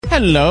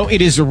Hello,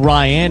 it is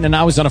Ryan, and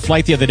I was on a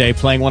flight the other day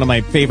playing one of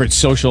my favorite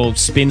social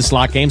spin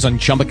slot games on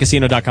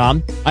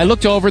ChumbaCasino.com. I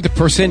looked over at the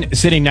person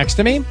sitting next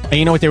to me, and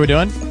you know what they were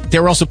doing? They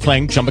were also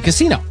playing Chumba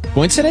Casino.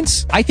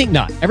 Coincidence? I think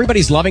not.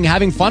 Everybody's loving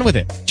having fun with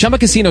it. Chumba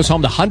Casino is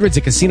home to hundreds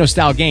of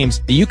casino-style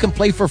games that you can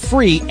play for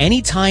free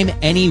anytime,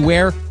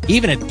 anywhere,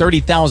 even at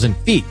 30,000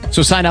 feet.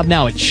 So sign up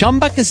now at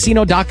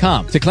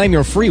ChumbaCasino.com to claim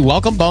your free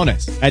welcome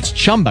bonus. That's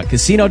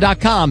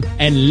ChumbaCasino.com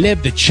and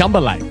live the Chumba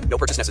life. No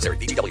purchase necessary.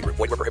 VGW. Void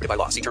where prohibited by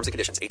law. See terms and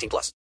conditions.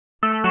 18+.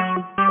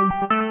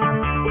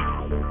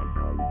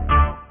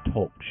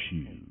 Talk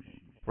shoes.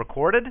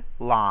 Recorded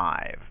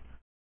live.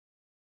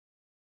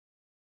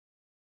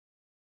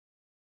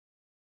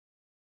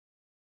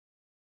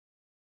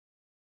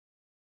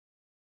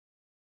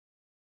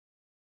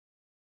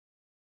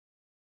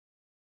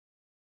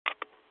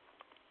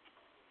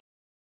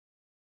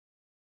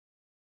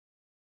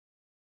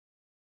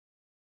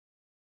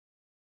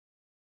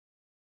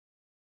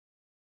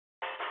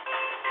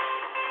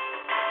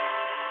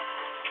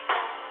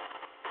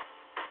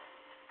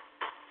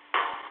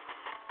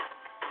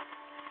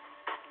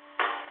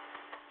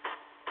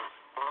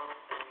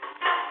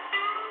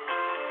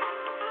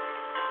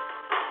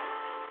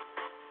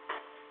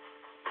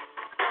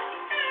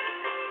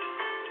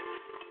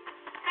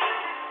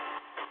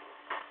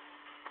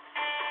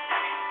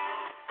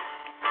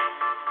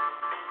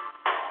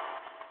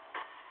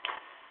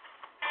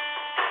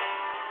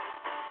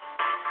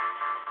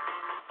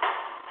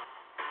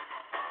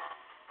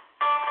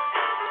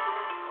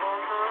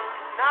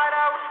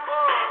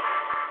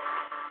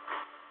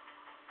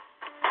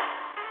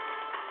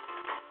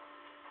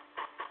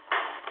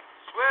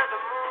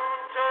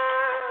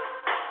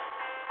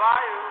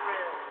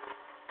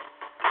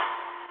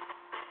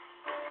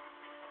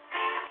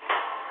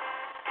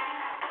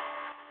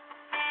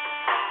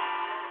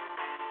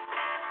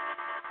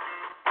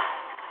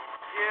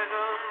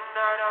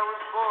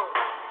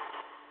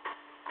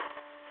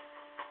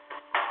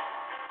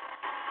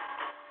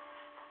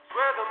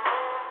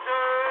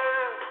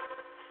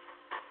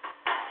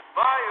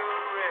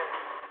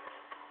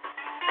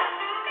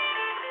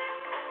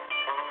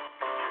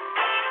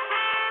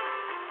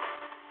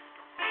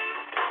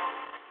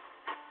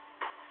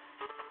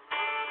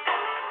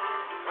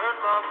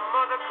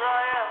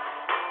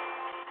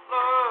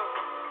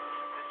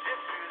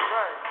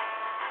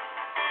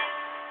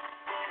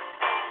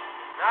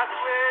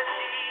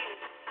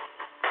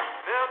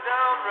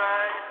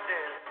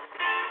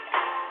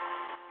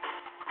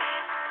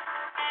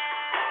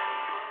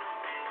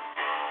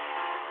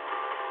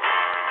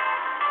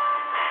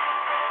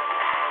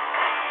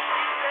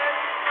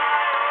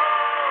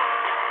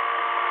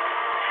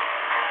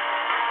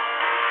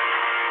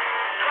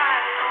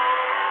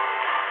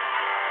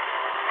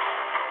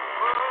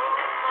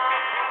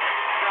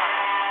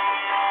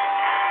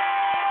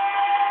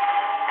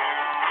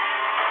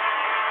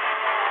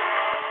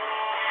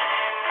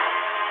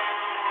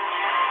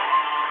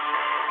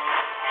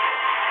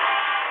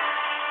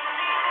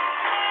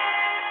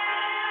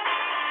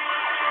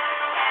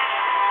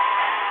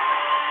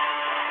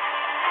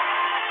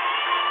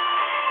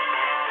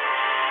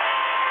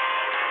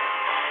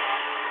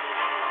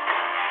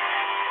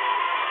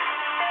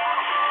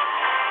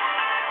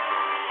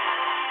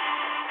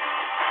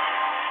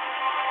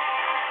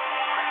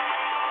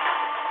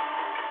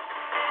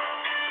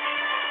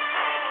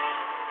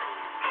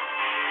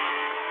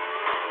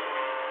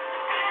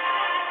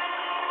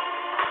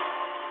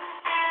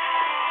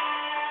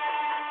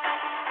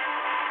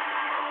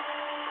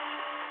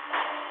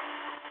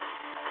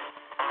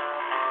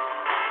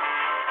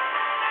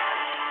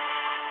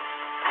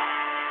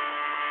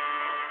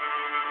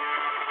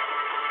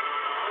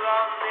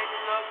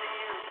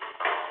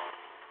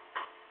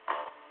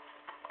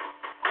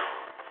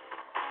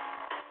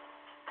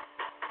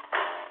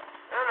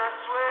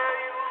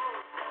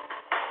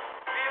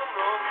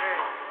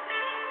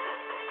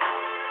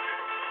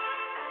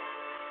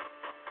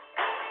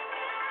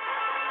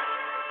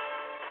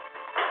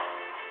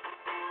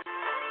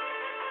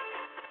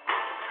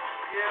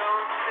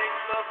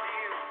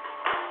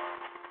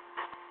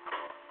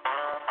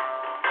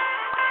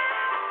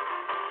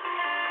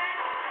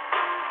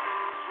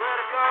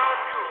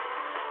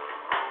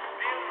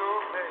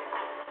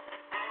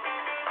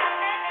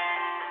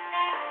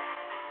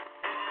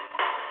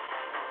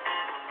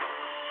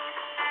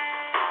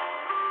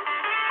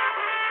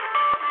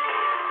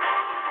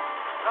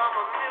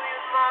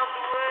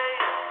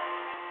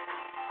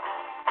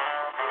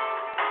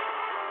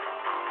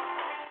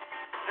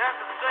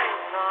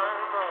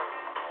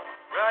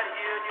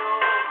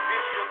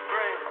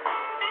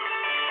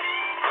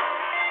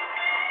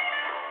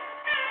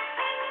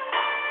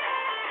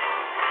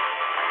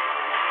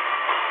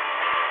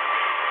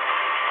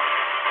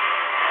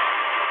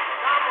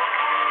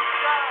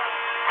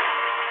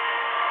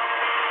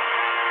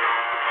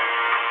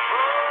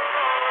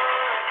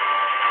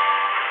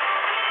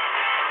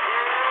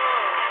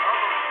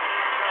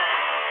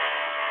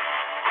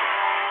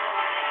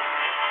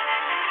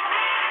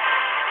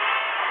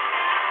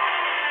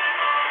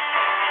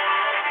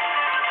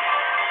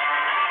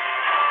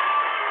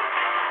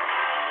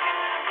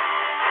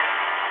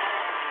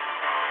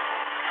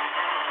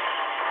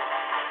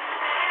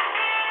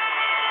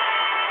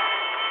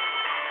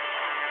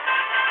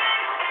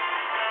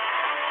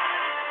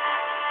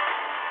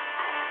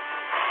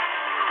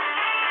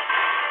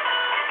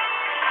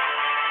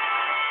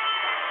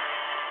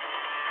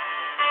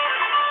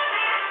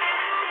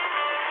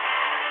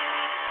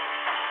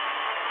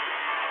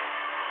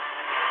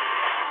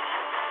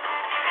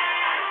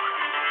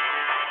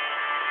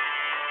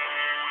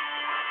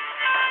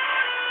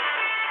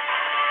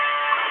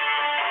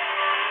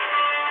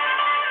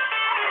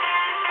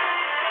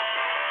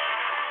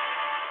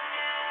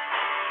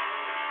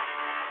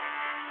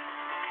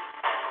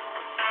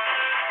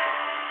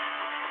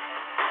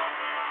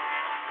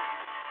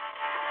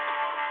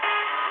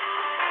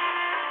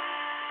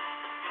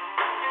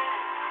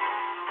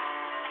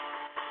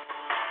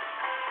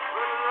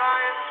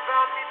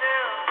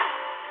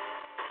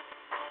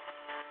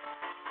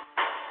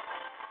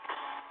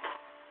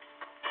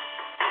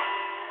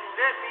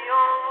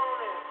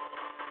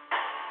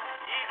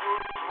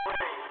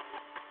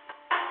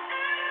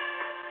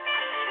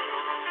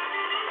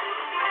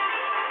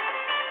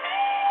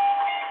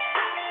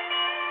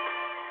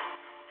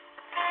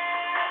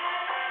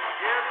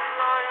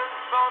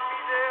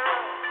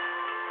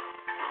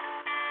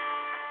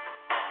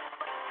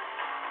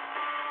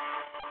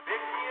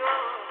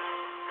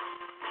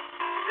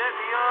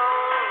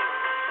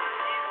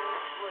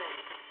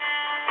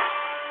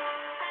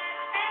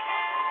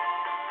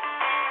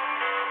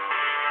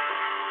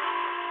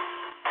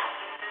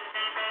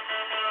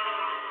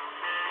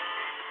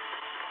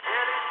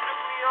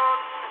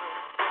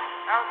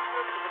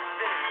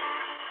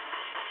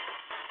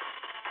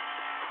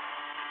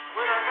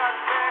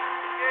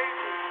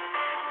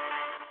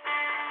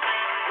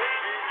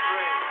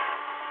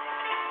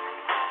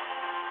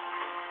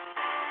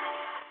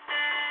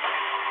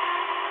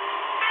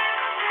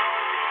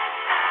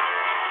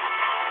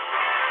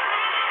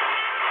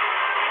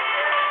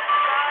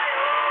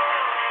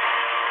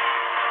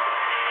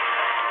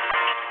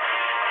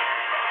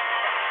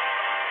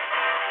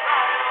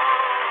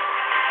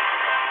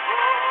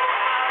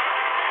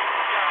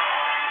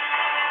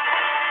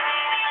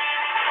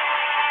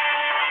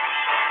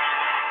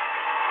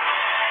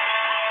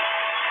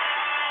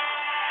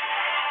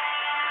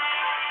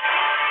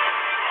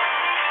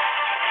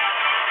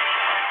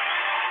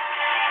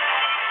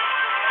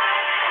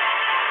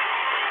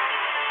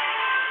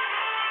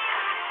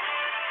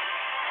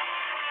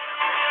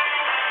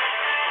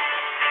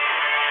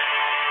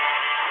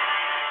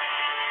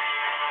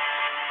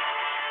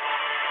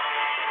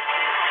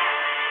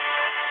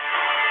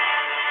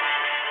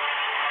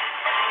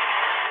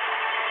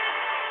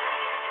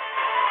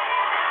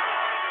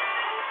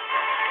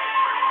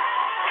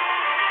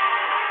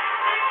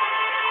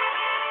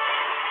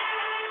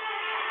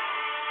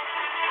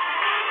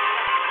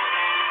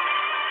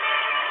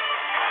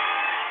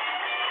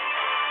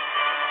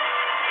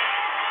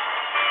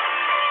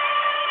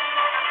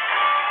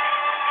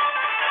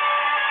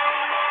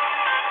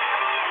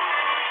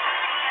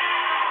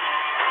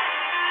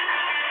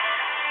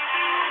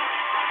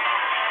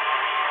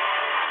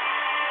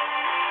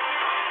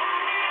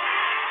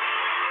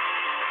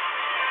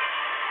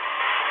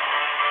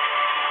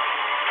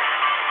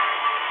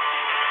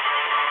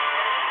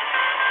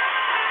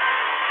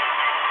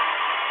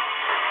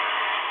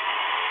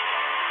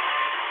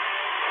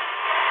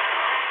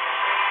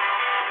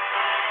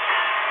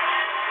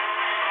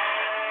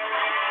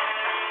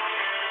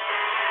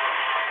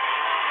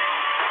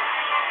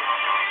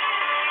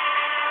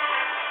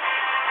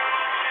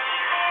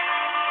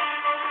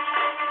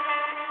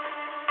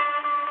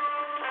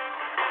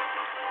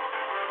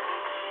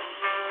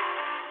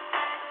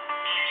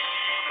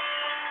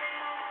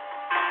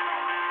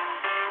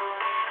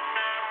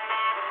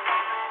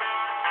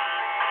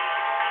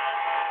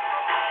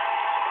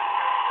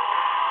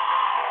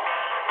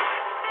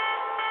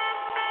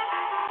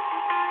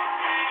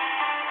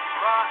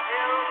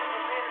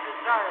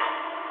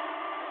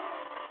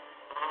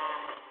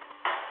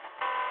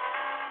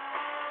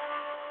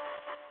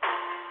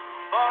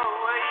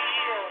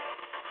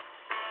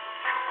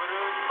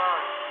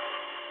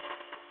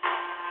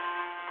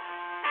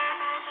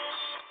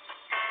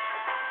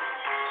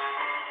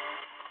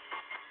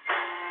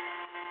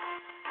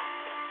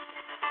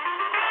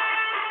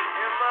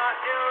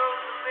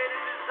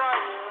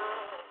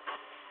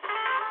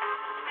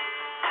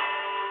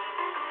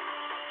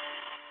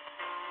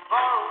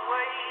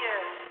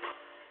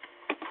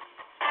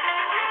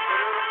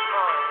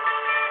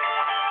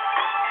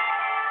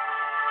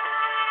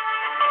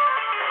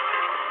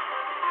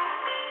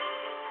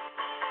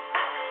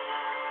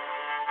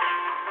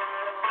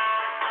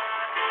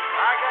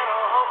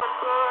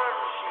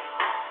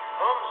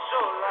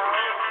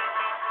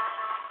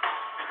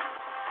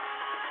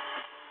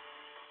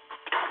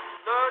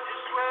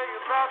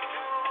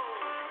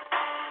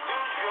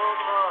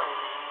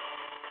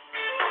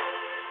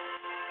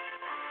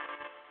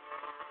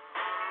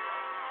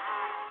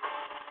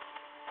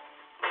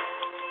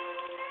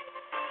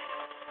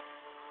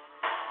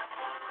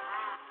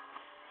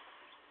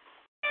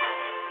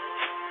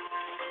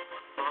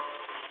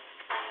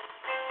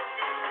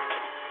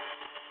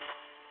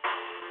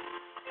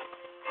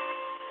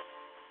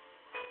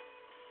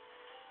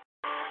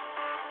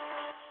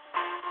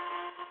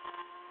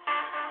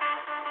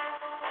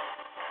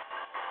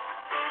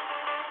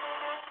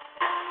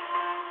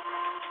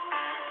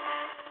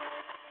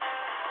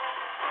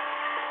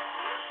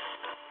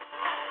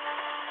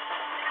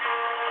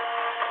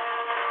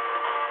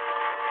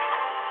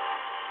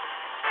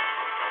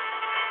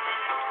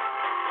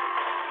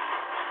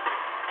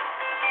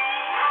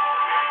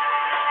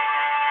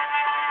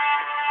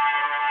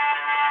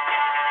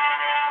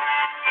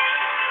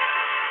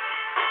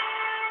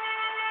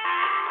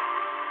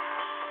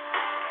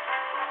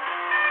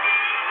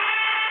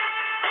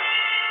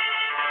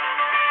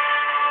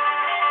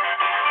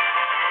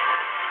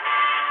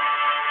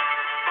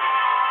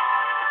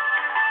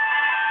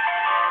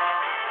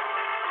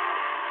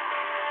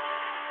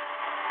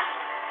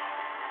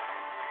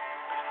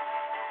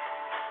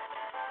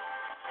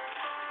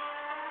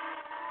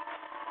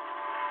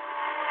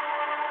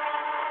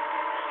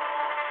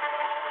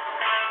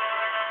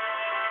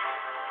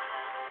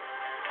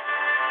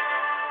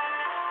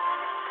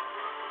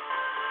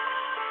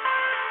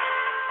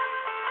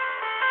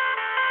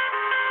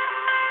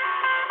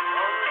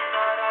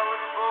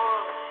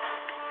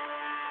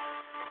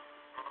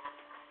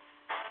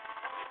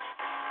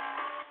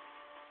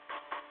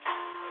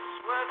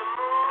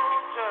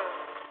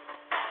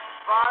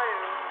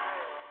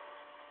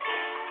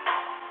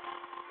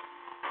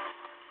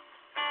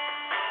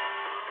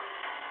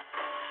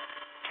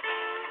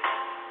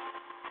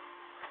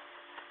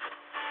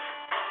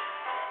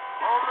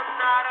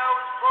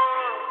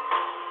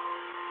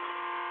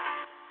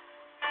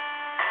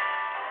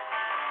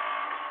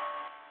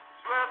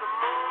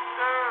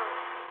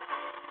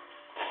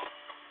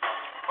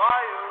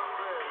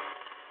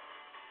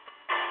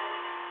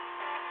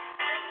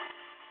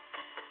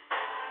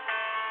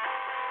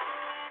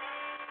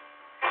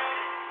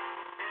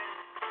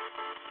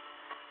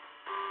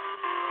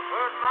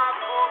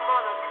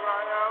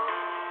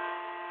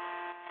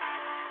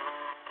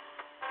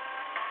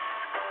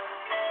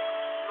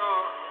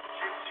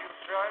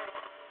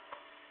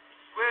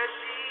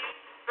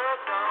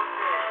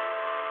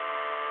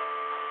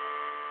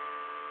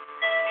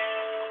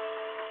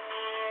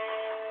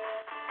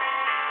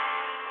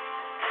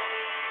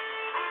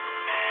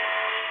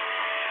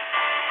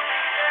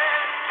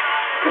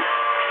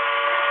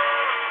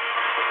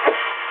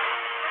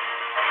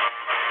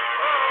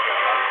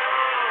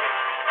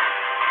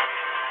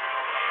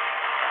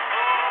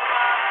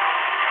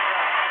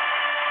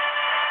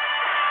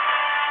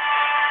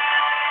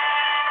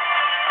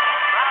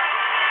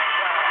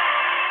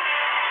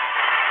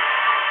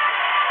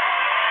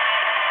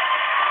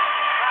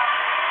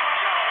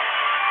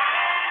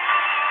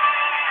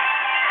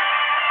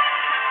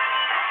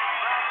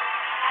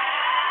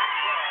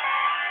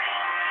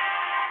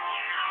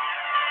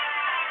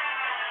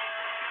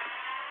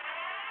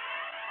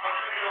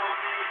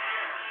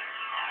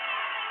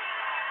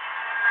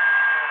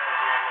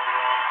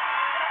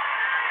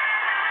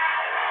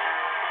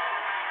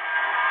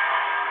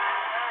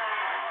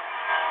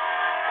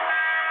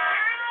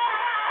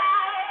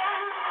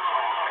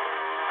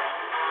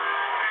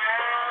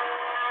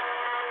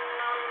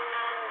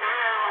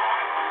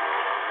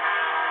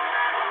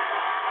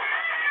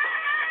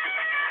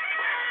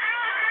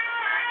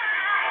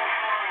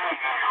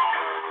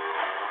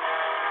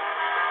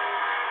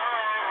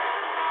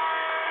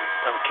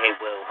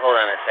 hold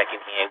on a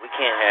second here. We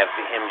can't have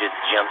him just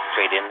jump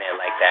straight in there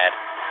like that.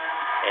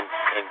 And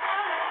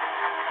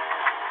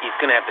he's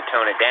going to have to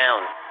tone it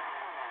down.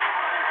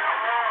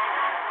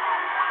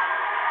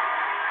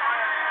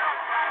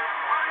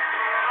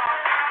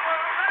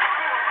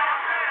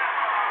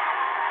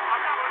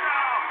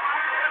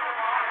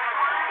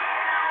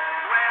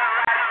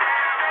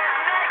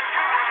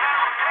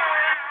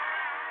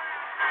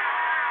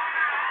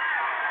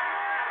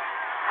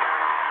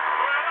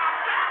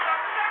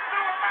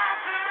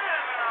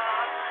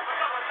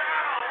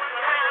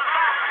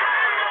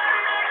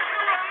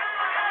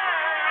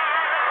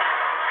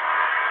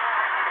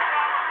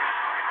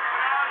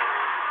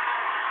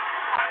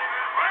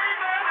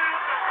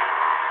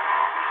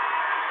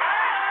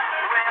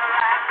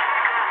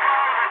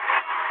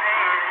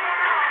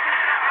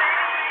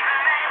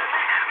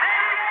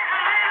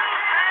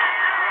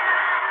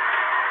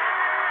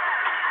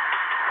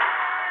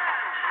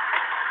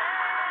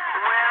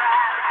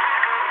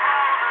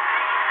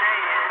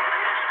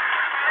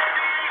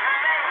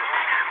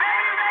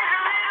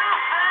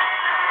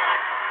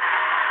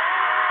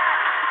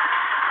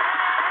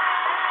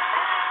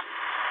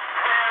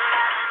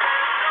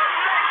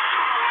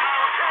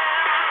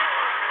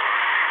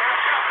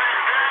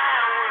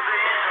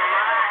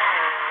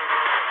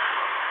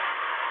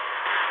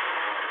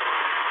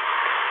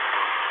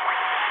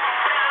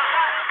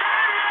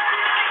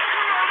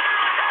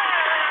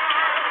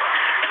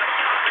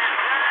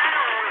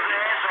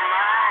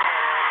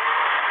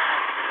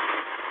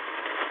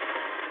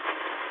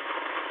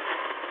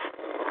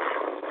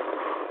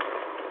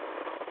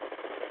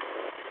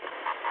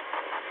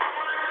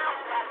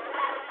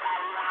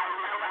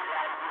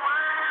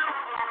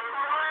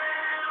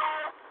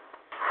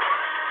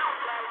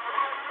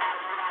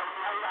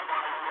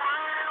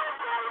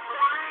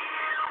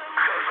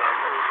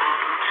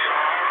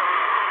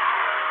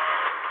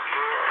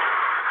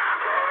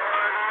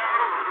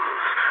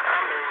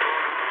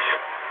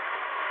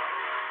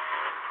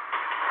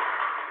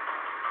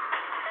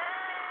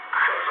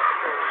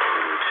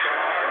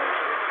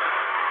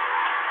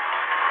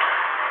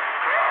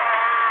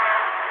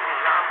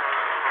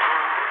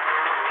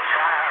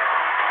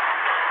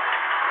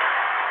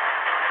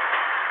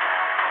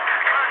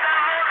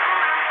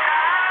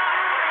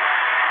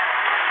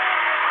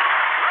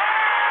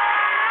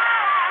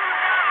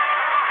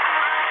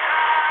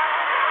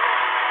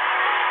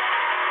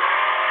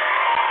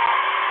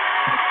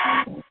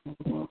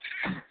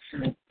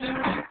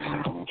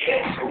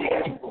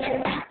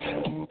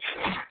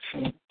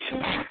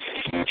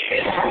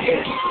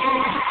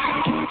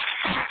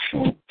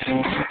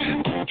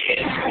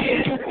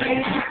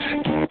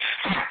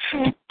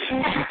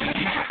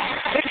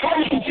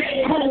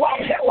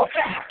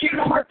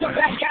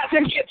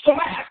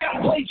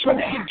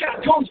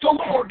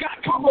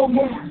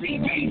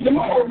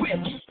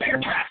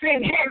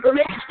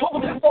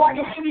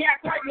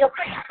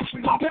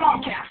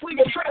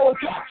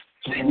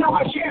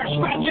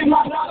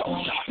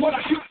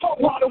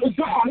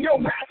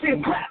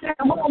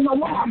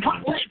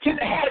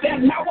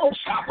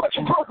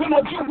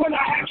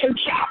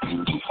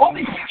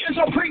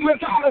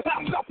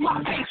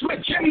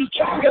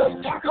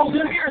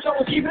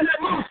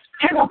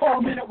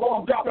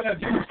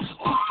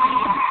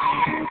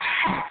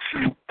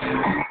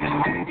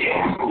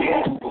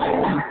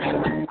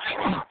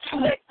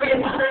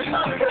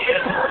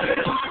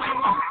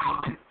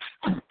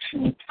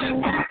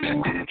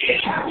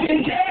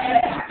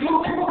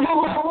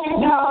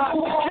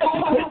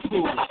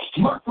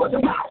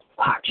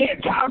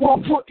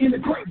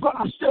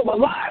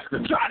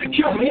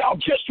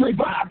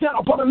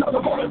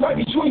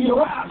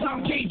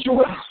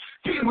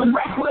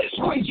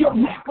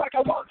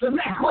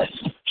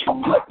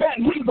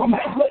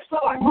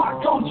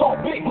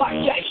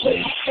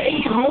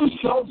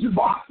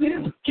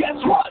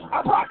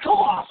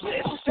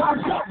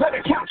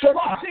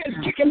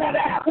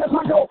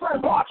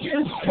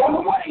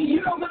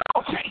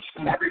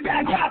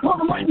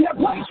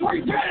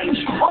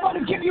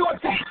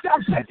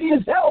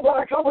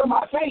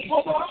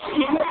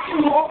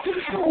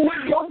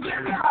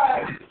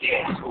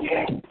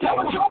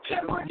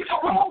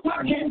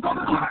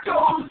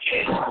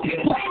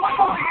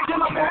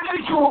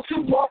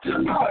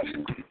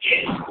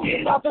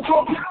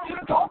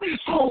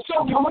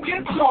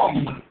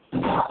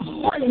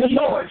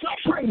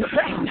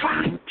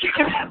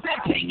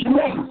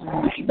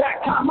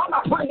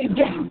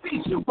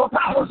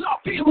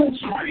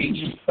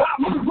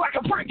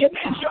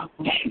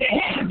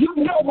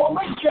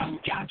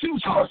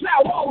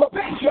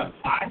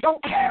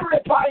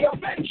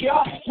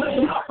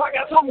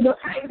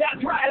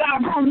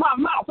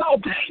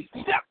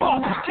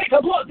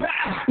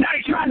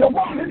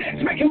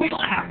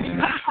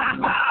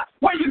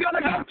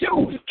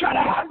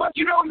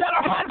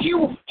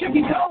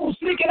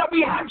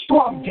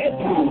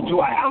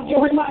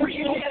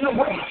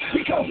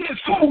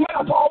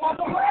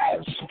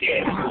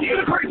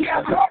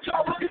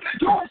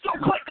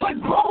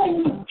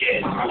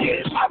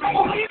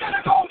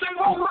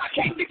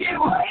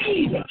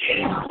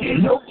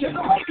 No, just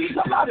the ladies,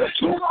 I'm not a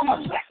true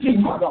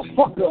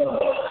motherfucker.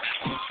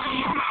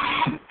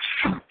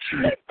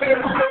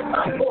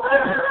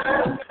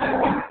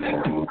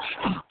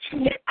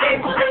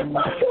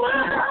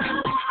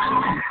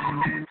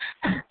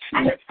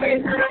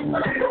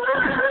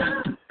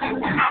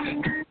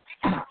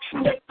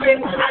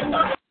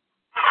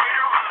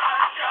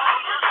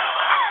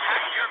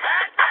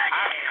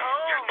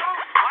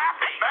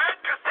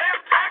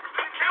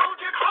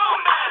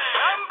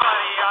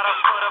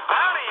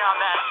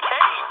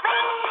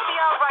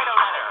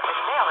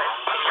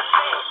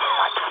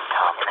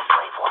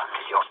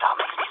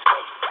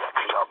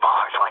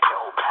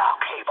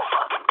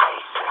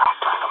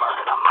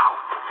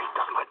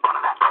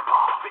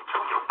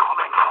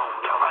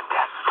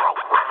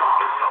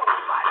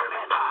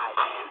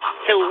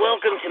 So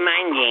welcome to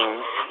Mind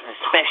Games, a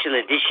special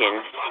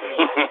edition.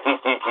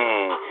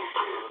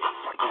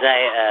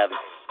 I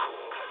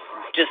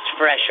just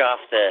fresh off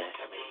the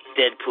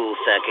Deadpool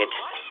circuit.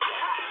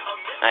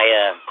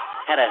 I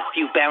had a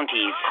few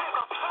bounties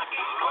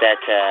that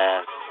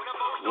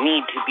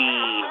need to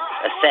be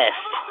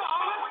assessed.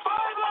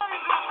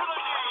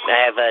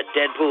 I have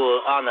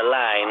Deadpool on the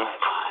line.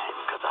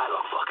 Cause I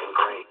look fucking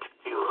great.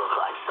 You look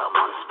like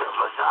someone spilled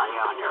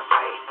lasagna on your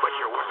face, but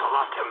you're worth a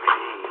lot to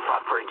me. If I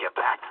bring you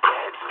back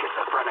dead,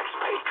 schizophrenics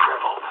pay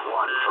triple,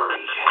 one for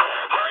each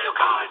head. Where are you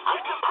going?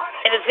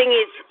 And the thing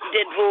is,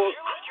 Deadpool,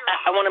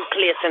 I want to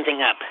clear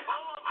something up.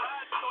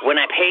 When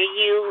I pay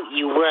you,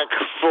 you work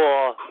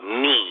for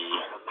me.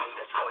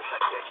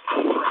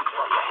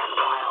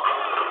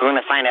 We're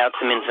going to find out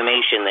some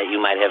information that you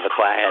might have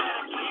acquired.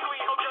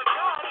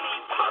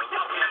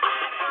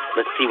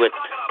 Let's see what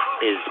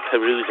is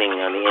perusing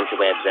on the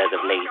interwebs as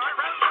of late.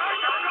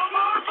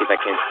 Let's see if I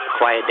can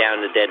quiet down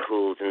the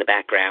Deadpools in the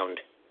background.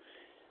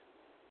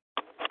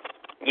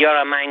 You're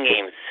on Mind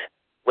Games.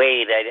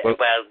 Wade, well,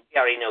 we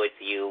already know it's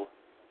you.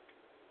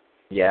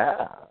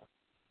 Yeah.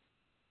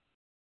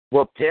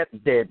 Whooped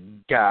that dead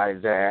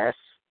guy's ass.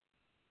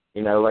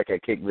 You know, like I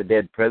kicked the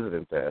dead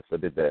president's ass. I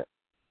did that.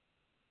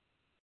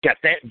 Got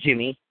that,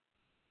 Jimmy.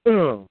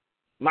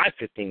 My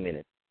 15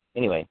 minutes.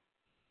 Anyway.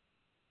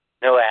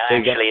 No,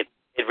 actually,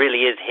 it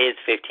really is his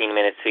 15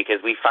 minutes because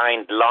we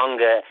find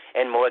longer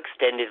and more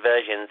extended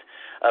versions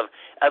of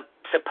a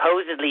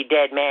supposedly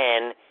dead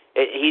man.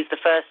 He's the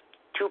first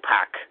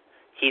Tupac.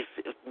 He's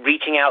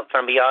reaching out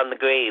from beyond the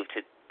grave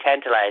to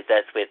tantalize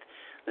us with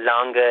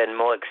longer and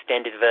more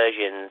extended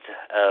versions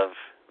of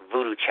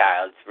Voodoo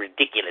Child. It's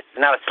ridiculous.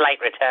 It's not a slight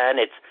return.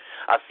 It's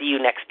I'll see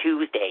you next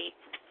Tuesday.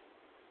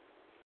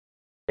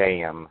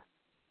 Damn.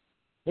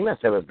 He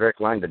must have a direct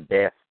line to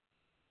death.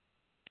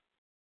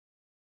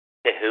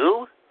 To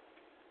who?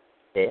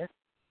 Death?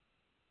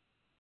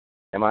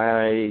 Am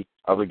I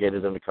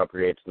obligated under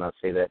copyright to not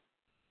say that?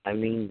 I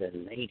mean the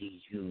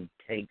lady who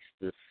takes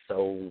the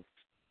soul.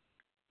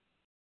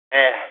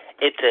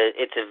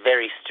 It's a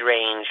very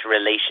strange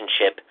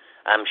relationship,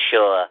 I'm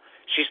sure.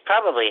 She's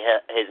probably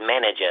his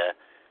manager,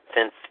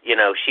 since, you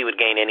know, she would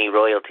gain any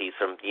royalties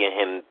from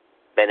him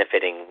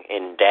benefiting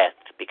in death,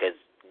 because,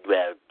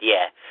 well,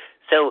 yeah.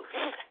 So,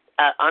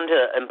 onto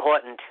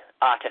important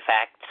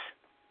artifacts.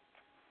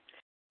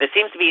 There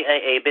seems to be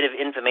a bit of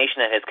information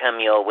that has come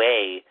your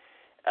way,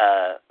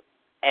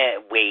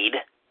 Wade.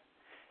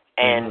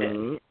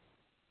 And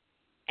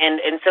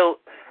and so,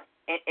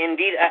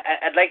 indeed,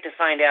 I'd like to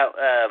find out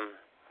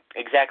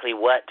exactly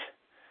what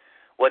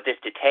this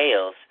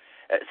details.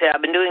 So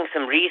I've been doing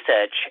some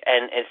research,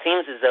 and it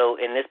seems as though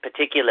in this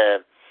particular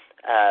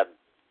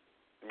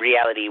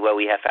reality where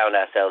we have found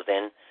ourselves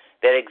in,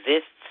 there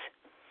exists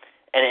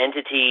an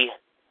entity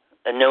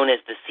known as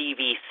the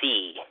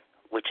CVC,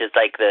 which is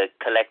like the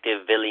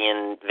collective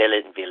villain,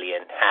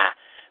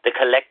 the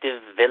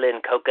collective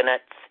villain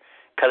coconuts,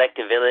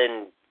 collective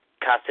villain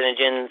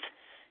carcinogens,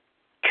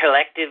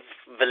 collective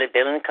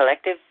villain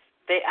collective.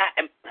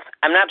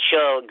 I'm not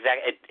sure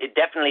exactly. It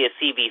definitely is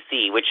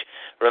CVC, which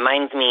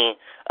reminds me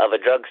of a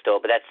drugstore,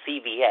 but that's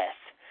CVS.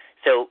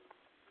 So,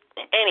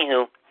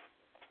 anywho,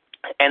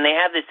 and they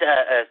have this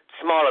a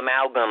small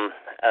amalgam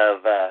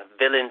of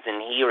villains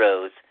and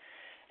heroes.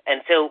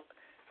 And so,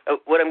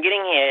 what I'm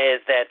getting here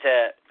is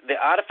that the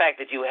artifact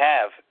that you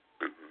have,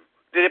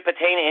 did it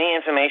pertain to any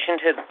information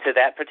to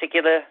that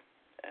particular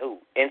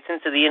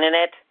instance of the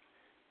internet?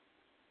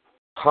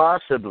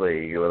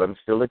 Possibly. Well, I'm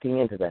still looking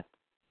into that.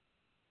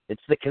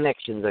 It's the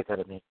connections I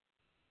gotta make.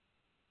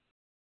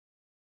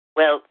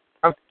 Well,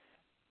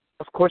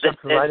 of course, I've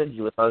provided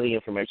you with all the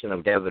information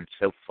I've gathered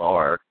so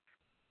far.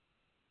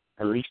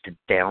 At least a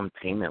down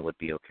payment would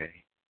be okay.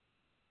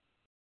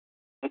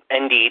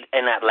 Indeed,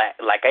 and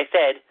like I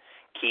said,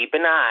 keep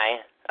an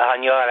eye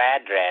on your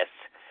address.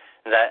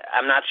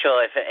 I'm not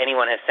sure if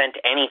anyone has sent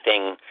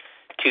anything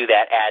to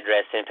that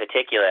address in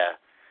particular.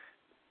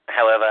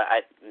 However,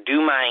 I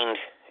do mind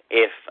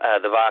if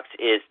the box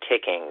is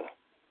ticking,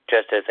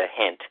 just as a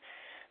hint.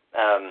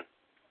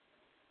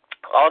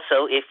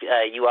 Also, if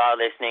you are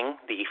listening,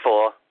 the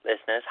 4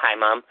 listeners, hi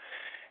Mom,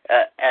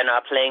 and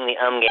are playing the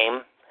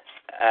game,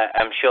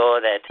 I'm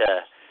sure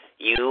that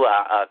you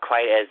are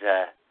quite as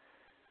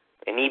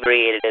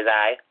inebriated as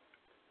I.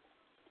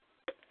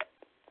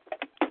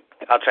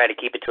 I'll try to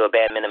keep it to a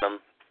bare minimum.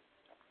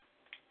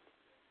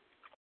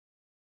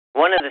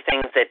 One of the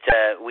things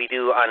that we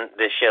do on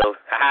this show,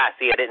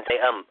 see, I didn't say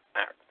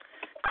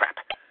crap,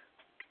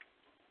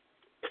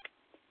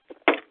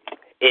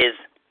 is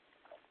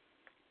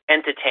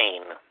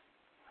entertain.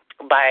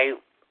 By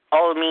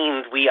all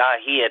means, we are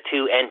here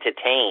to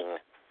entertain.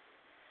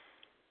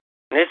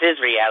 This is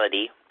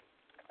reality,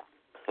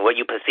 what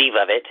you perceive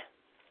of it.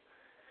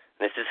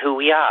 This is who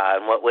we are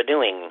and what we're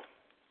doing.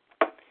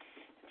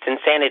 It's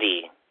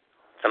insanity.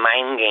 It's a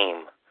mind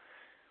game.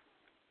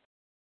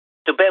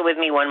 So bear with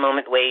me one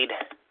moment, Wade,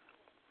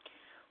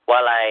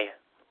 while I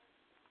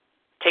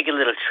take a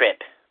little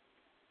trip.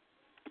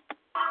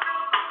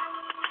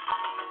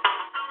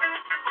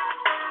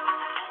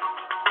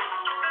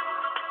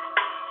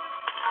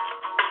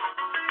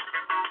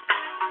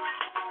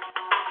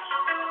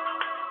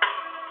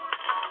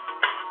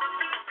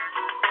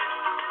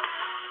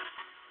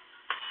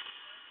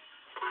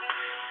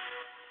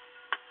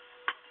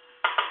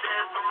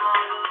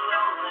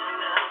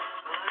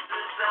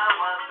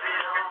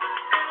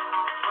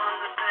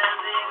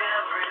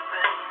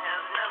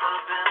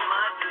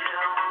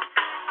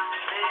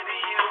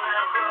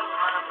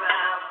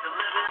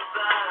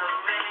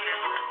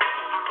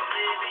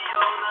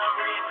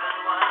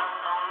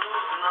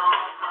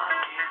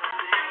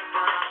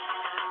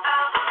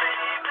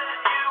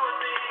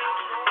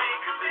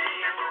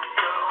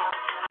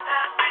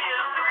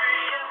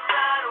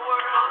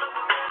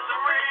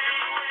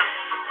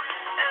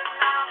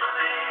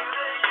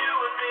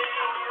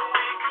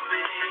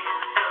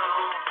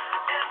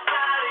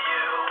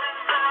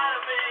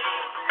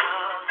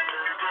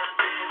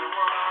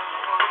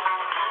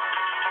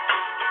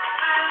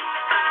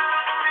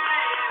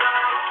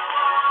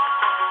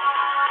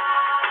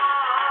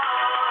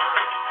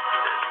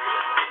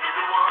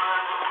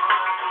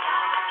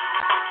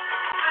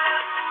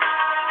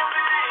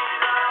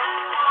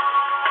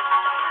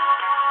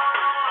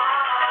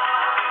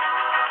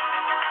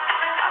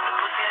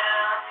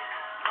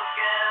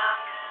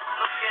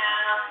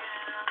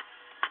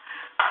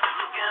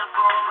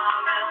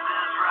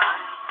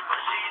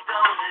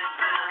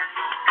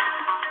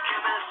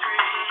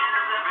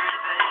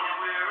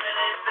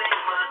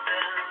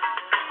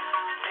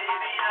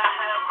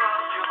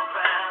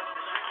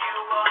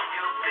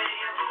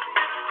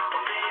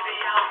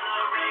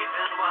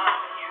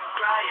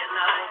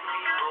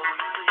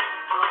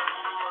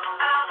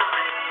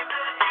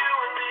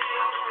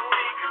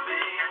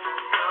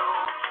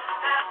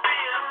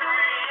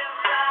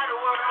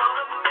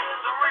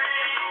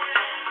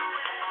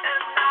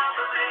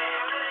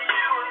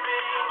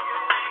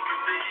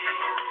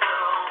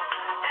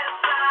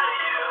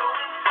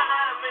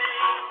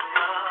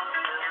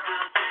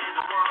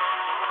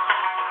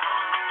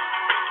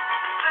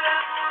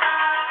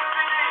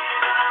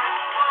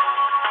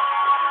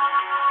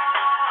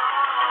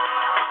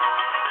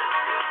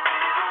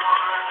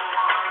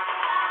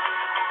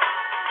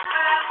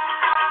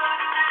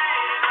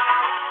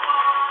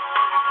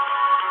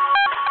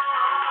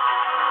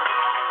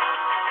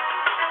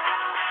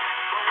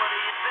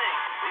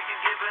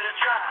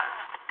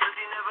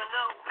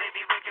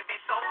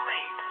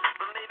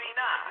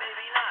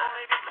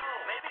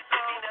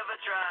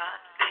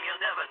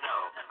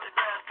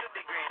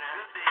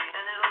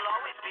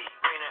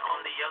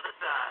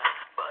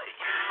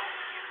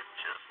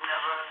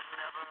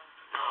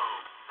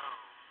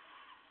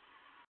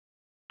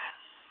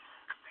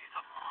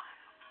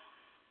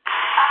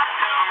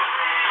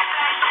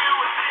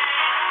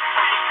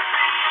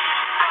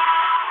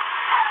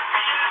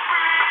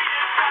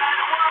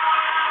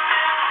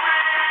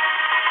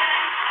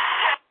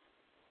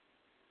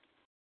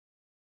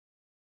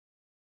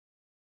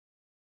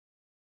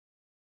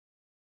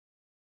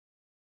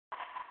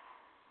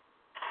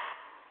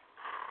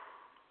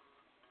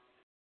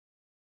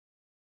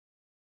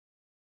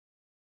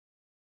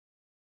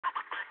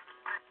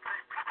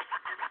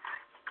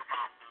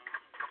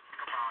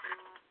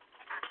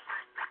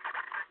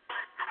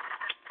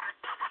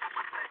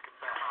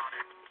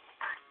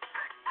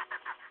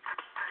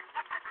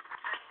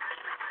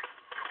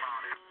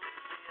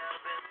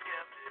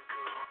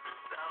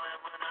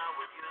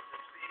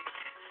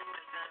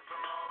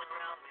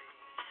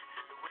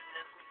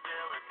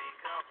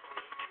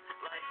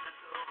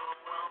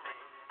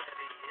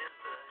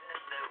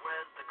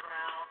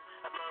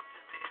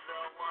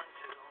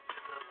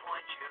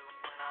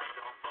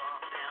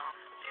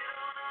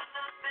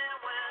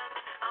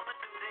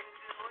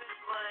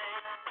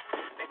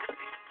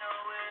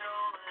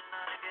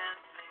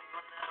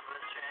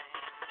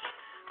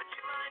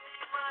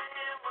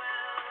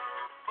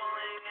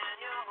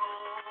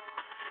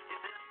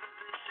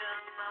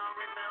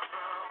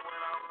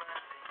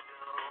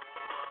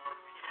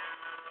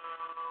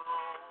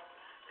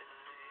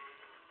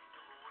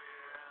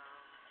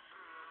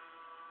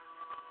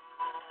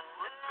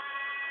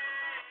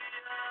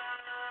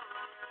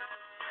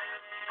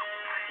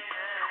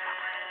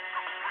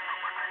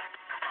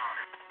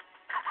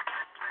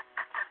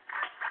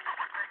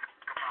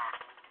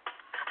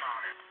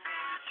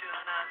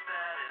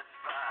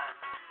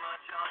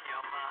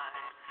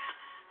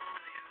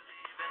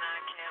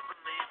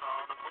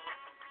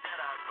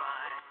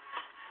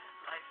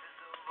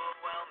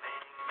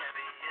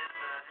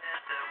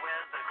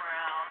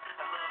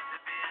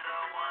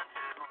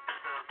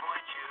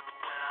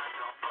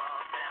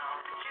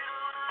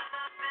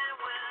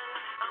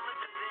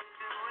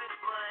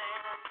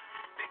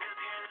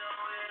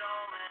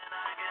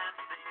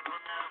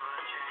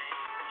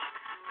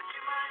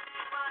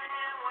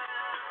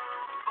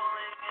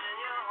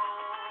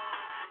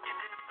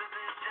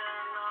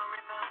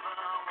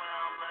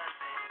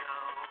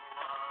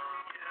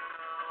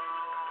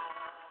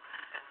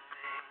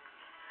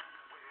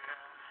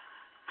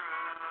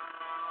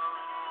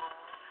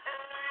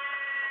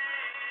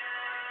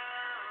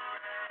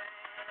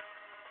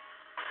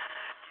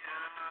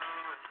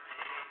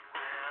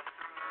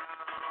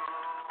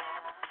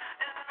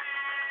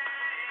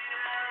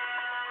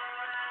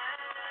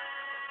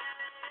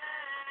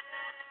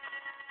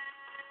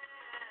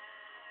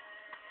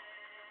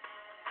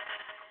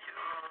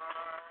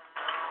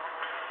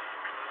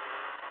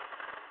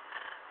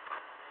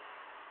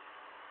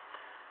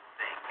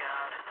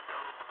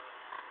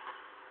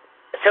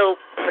 So,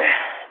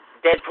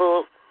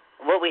 Deadpool,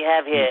 what we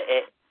have here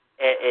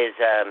is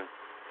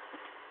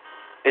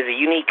a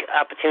unique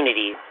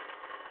opportunity,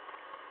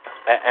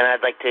 and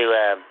I'd like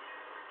to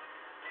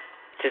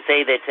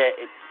say that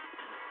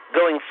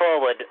going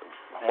forward,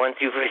 once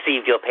you've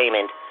received your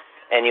payment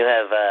and you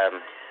have,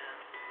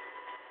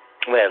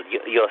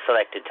 your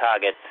selected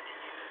targets,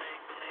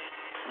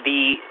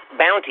 the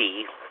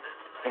bounty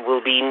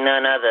will be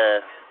none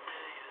other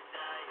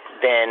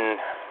than,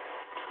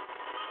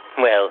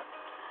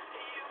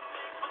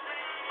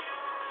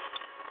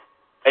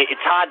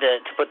 it's hard to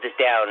put this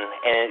down,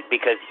 and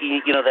because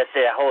that's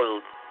a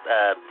whole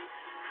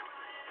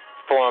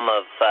form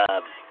of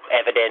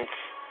evidence.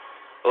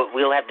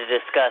 We'll have to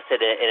discuss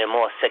it in a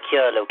more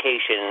secure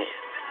location,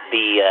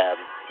 the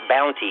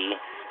bounty.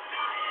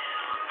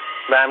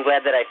 But I'm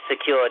glad that I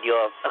secured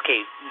your.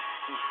 Okay,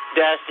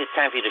 Dust, it's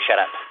time for you to shut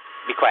up.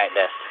 Be quiet,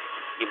 Dust.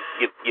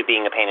 You're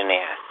being a pain in the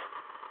ass.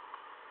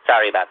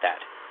 Sorry about that.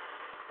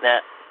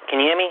 Now, can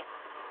you hear me?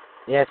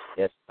 Yes,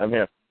 I'm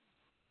here.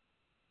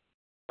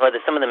 Well,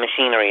 some of the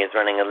machinery is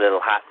running a little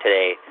hot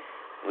today.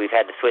 We've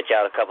had to switch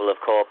out a couple of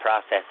core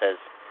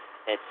processors.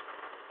 It's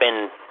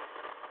been,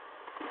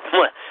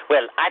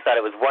 well, I thought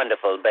it was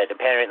wonderful, but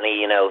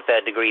apparently,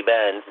 third-degree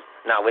burns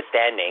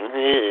notwithstanding.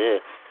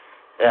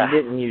 You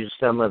didn't use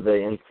some of the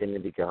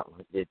Infinity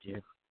Gauntlet, did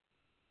you?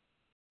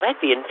 What,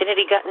 the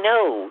Infinity Gauntlet?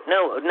 No,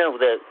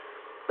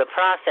 the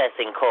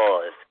processing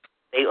cores.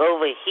 They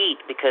overheat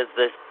because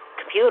the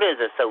computers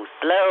are so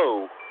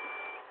slow.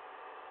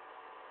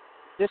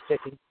 Just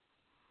checking.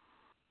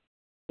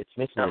 It's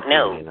missing it.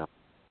 No.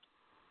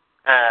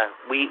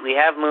 We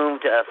have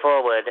moved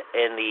forward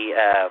in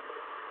the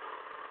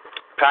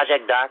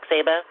Project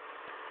Darksaber.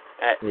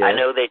 Yes. I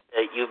know that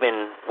you've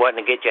been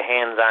wanting to get your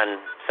hands on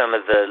some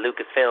of the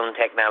Lucasfilm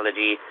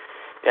technology,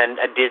 and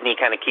Disney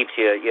kind of keeps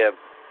your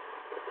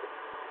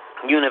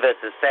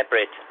universes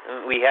separate.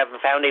 We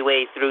haven't found a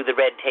way through the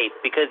red tape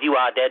because you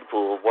are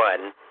Deadpool,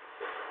 1,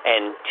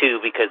 and 2,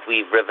 because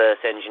we've reverse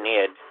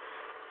engineered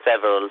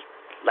several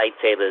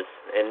lightsabers,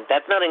 and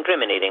that's not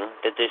incriminating.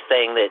 That they're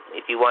saying that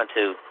if you want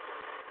to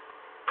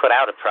put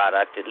out a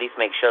product, at least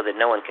make sure that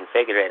no one can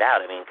figure it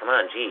out. I mean, come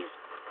on, geez.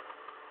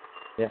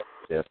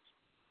 Yes.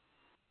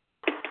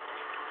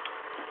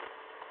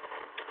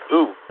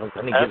 Ooh. I'm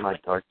going to get my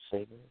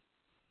Darksaber.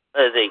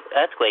 There's an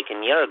earthquake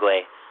in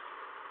Uruguay.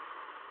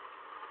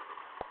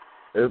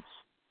 Oops.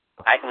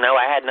 I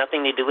had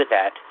nothing to do with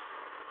that.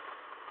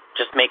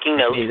 Just making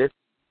notes.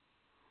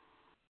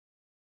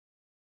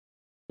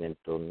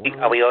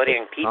 Are we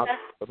ordering pizza?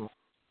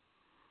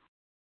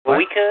 Well,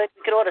 we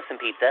could order some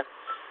pizza.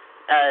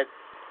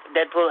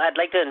 Deadpool, I'd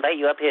like to invite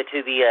you up here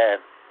to the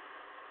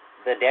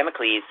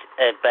Damocles,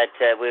 but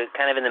we're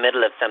kind of in the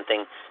middle of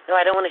something. No,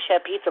 I don't want to share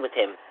pizza with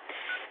him.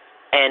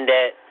 And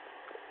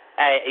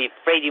I'm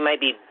afraid you might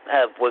be,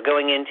 we're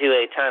going into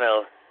a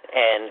tunnel,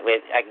 and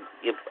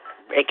you're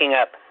breaking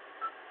up.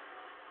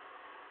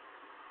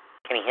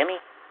 Can you hear me?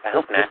 I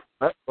hope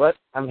not. What?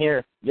 I'm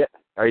here. Yeah.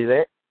 Are you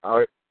there?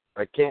 Or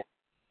I can't.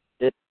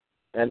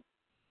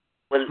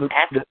 Well,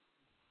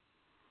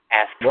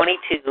 ask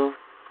 22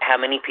 how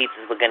many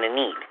pizzas we're going to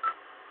need.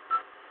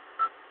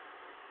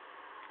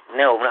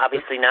 No, we're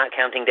obviously not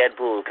counting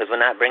Deadpool because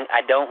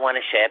I don't want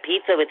to share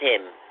pizza with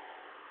him.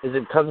 Is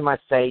it because of my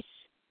face?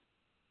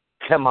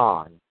 Come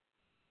on.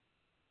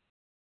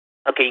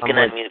 Okay, you can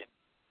unmute it.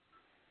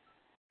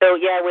 So,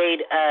 yeah,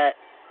 Wade,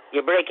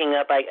 you're breaking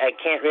up. I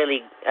can't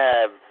really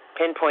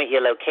pinpoint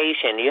your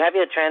location. Do you have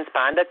your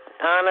transponder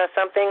on or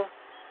something?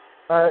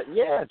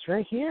 Yeah, it's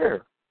right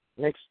here.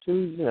 Next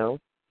to,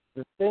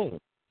 the thing.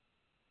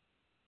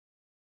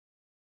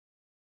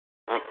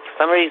 For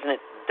some reason, it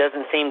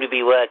doesn't seem to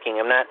be working.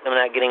 I'm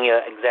not getting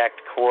your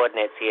exact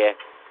coordinates here.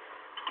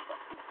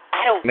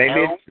 I don't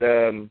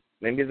know.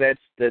 Maybe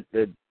that's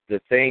the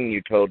thing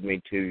you told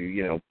me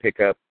to, pick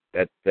up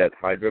at that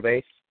Hydra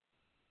base.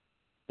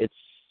 It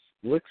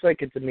looks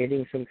like it's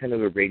emitting some kind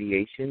of a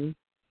radiation.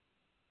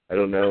 I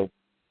don't know.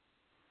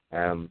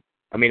 I'm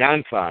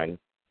fine.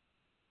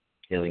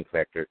 Healing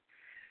factor.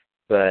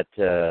 But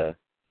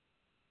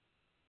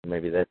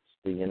maybe that's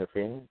the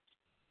interference.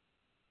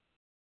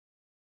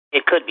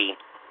 It could be.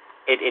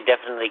 It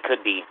definitely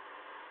could be.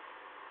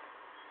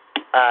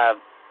 I'm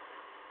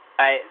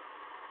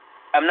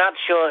not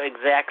sure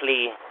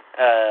exactly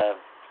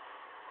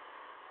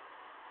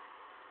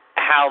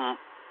how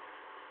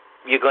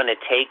you're going to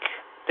take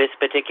this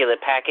particular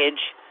package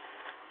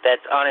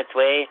that's on its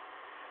way,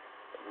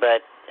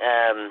 but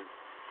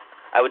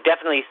I would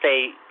definitely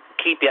say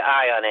keep your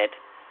eye on it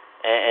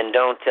and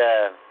don't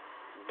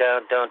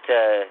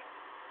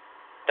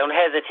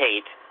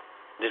hesitate.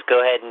 Just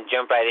go ahead and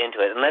jump right into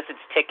it, unless it's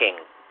ticking.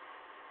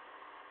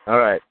 All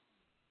right.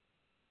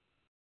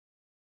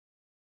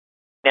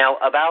 Now,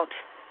 about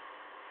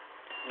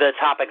the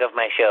topic of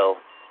my show,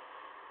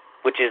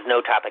 which is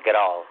no topic at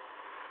all,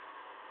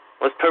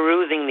 was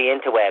perusing the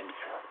interwebs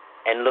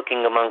and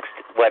looking amongst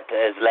what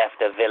is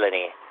left of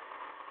villainy.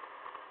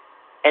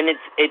 And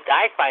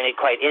I find it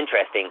quite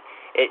interesting.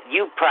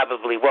 You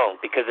probably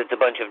won't because it's a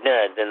bunch of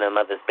nerds in their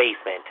mother's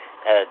basement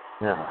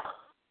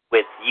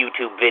with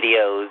YouTube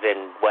videos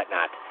and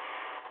whatnot.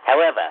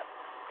 However,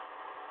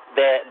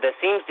 there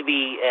seems to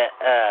be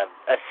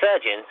a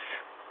surgence,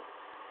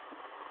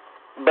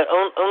 but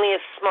only a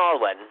small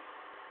one,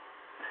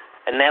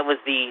 and that was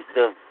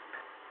the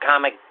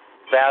Comic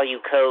Value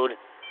Code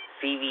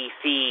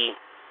CVC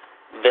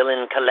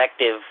Villain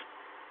Collective.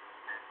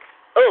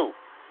 Oh,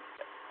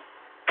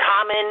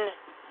 Common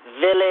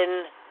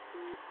Villain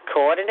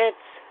Coordinates?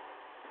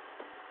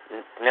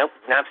 Nope,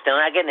 still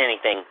not getting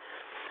anything.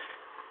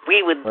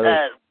 We would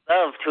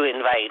love to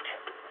invite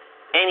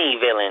any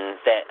villains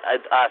that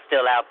are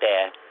still out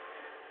there.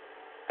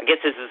 I guess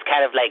this is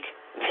kind of like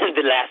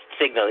the last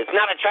signal. It's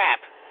not a trap.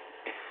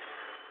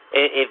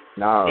 If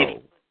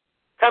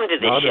come to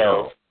this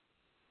show,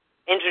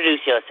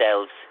 introduce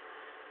yourselves.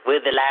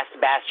 We're the last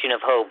bastion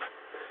of hope,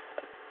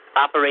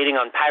 operating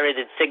on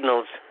pirated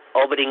signals,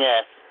 orbiting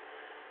Earth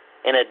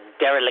in a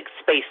derelict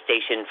space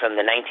station from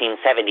the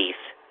 1970s.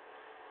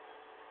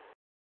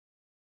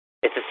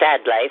 It's a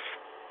sad life.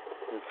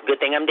 It's a good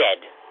thing I'm dead.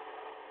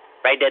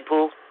 Right,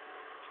 Deadpool?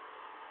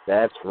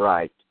 That's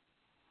right.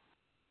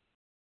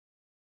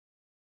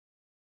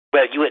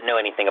 Well, you wouldn't know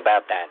anything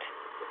about that.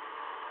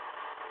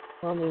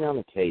 I mean, on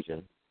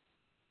occasion.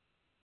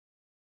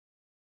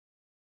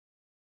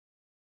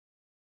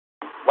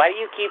 Why do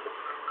you keep...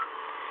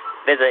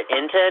 There's an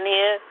intern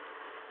here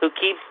who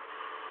keeps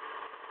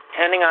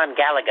turning on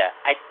Gallagher.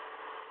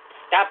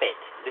 Stop it.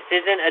 This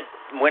isn't a...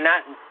 We're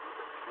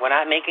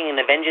not making an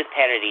Avengers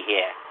parody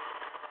here.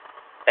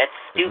 That's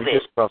stupid. We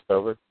just crossed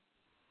over.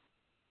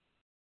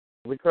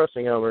 We're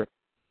crossing over.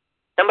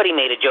 Somebody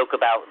made a joke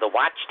about the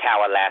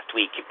Watchtower last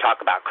week. You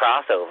talk about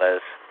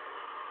crossovers.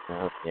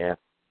 Oh, yeah.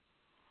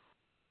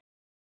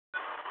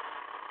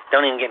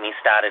 Don't even get me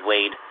started,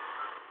 Wade.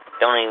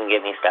 Don't even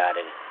get me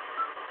started.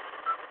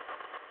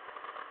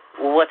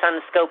 What's on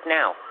the scope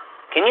now?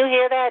 Can you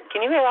hear that?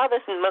 Can you hear all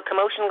this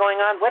commotion going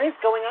on? What is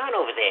going on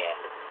over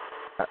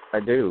there? I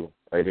do.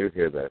 I do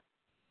hear that.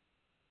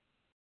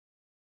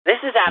 This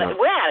is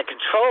we're out of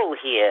control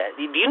here.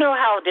 Do you know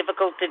how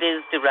difficult it is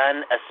to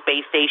run a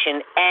space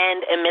station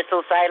and a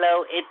missile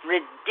silo? It's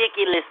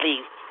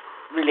ridiculously,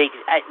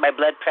 my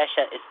blood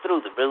pressure is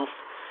through the roof.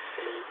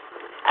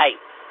 I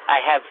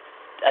have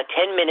a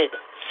 10-minute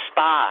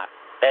spa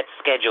that's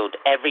scheduled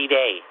every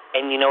day.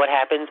 And you know what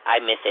happens?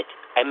 I miss it.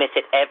 I miss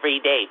it every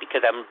day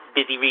because I'm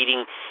busy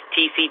reading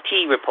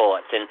TCT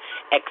reports and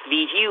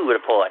XVU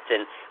reports,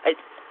 and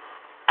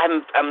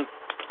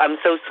I'm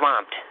so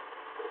swamped.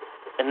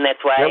 And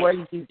that's why... Is that why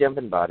you keep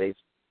jumping bodies?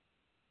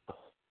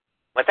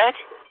 What's that?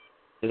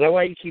 Is that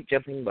why you keep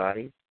jumping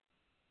bodies?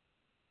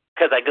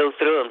 Because I go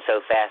through them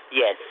so fast,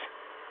 yes.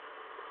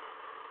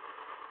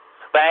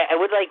 But I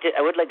would like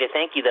to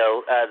thank you,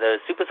 though, the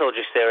Super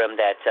Soldier Serum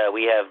that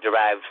we have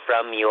derived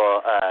from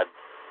your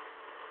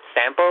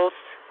samples.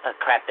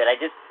 Crap, that I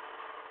just...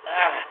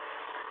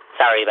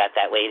 sorry about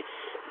that, Wade.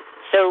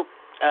 So,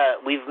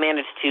 we've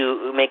managed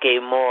to make a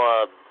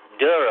more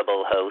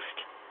durable host.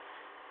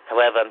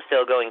 However, I'm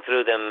still going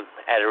through them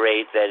at a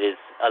rate that is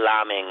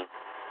alarming.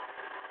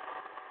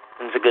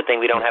 It's a good thing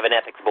we don't have an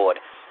ethics board.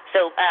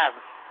 So,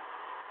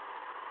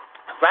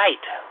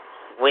 right,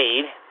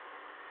 Wade.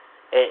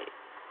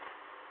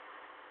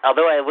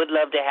 Although I would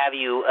love to have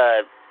you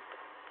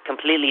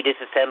completely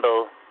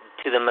disassemble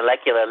to the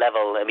molecular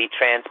level and be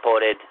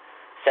transported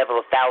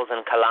several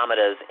thousand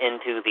kilometers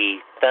into the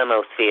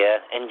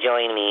thermosphere and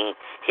join me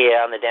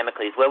here on the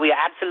Democles, where we are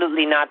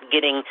absolutely not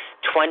getting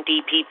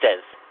 20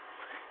 pizzas.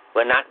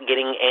 We're not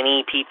getting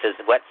any pizzas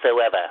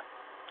whatsoever.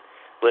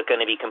 We're going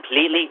to be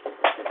completely...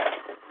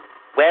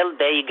 Well,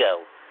 there you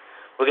go.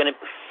 We're going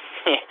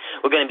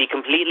to be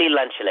completely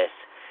lunchless.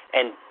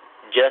 And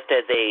just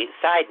as a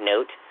side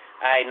note,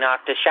 I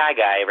knocked a Shy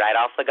Guy right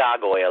off the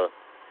gargoyle.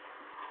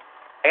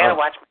 I gotta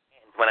watch my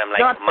hands when I'm like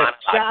not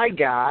the Shy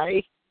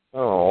Guy.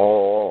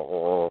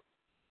 Oh.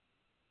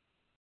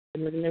 I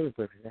never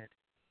put that.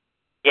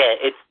 Yeah,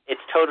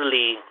 it's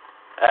totally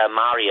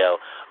Mario.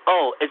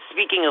 Oh, and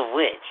speaking of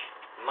which,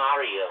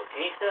 Mario.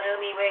 Can you still hear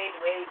me, Wade?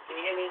 Wade, can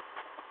you hear me?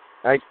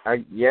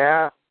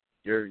 Yeah.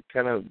 You're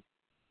kind of...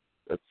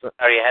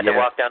 You had to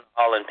walk down the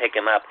hall and pick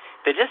him up.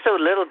 They're just so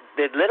little,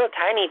 they're little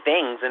tiny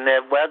things, and they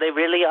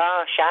really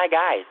are shy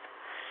guys.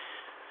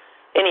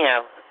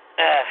 Anyhow,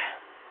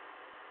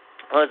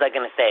 what was I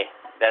going to say?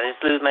 Did I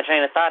just lose my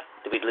train of thought?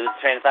 Did we lose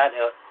the train of thought?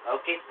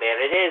 Okay, there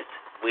it is.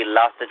 We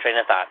lost the train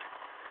of thought.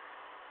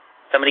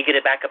 Somebody get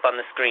it back up on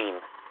the screen.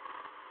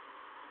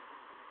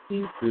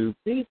 Beep, boop,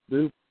 beep,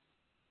 boop.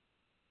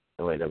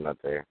 Oh, wait, I'm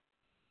not there.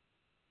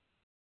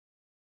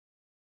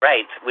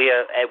 Right, we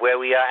are where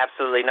we are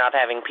absolutely not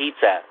having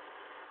pizza.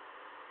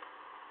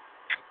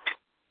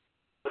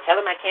 Well, tell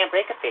him I can't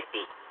break a 50.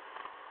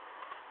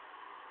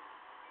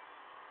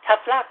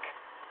 Tough luck.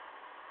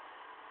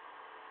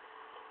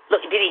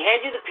 Look, did he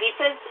hand you the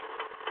pizzas?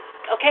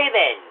 Okay,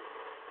 then.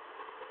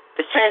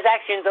 This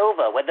transaction's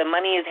over, whether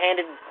money is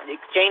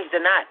exchanged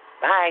or not.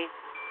 Bye.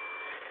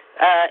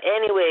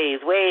 Anyways,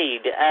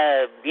 Wade,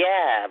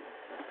 yeah.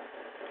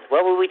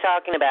 What were we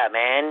talking about,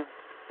 man?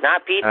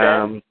 Not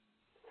pizza.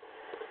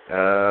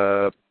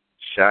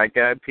 Shy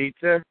Guy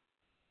Pizza?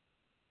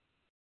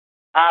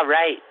 Ah,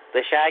 right.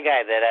 The Shy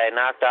Guy that I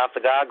knocked off the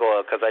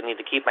gargoyle because I need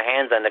to keep my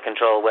hands under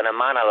control when I'm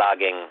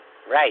monologuing.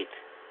 Right.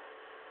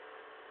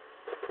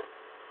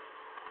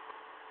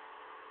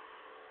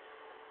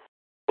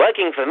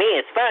 Working for me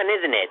is fun,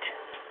 isn't it?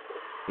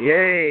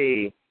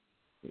 Yay!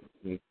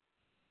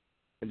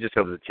 I just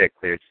hope the check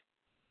clears.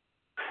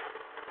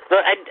 Well,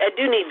 I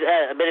do need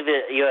a bit of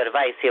your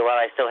advice here while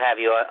I still have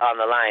you on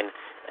the line.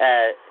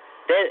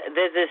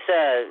 There's this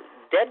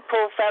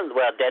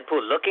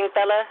Deadpool-looking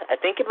fella. I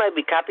think it might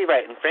be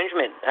copyright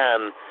infringement.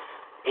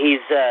 He's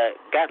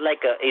got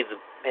like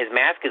his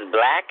mask is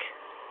black,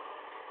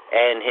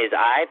 and his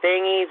eye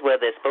thingies, where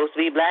they're supposed to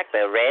be black,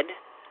 they're red.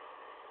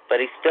 But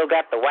he's still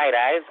got the white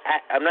eyes.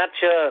 I'm not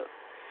sure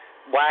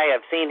why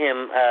I've seen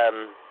him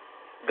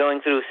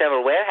going through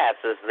several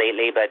warehouses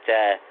lately, but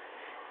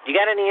you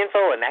got any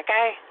info on that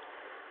guy?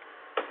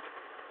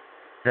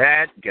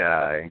 That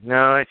guy?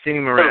 No, I've seen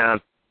him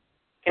around.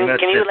 Can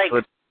you like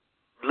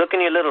look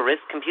in your little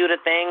wrist computer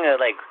thing, or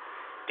like,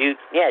 do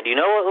you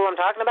know who I'm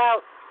talking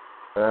about?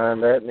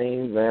 That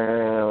means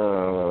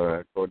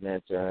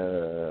coordinates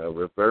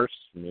reverse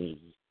me.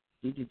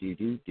 Do.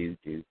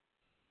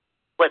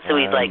 What? So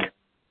he's like,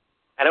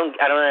 I don't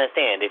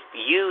understand. If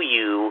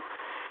you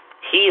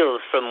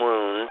heals from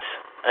wounds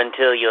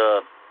until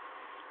you're,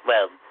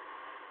 well,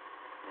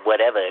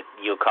 whatever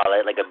you call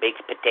it, like a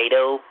baked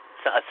potato,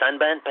 a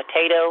sunburnt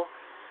potato.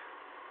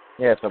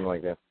 Yeah, something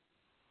like that.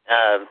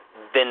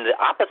 Then the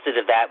opposite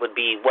of that would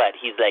be what?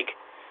 He's like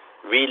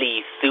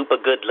really super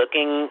good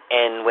looking,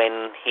 and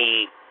when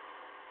he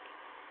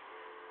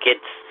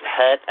gets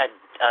hurt,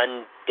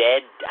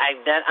 undead. I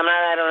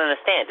don't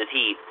understand.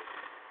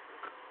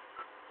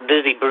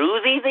 Does he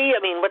bruise easy? I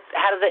mean,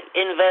 how does it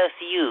inverse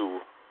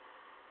you?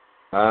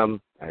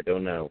 I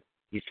don't know.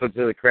 He slipped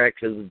through the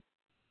cracks of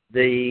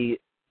the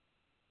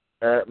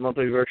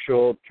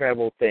multiversal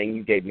travel thing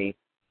you gave me.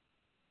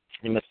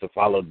 He must have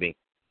followed me.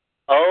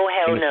 Oh,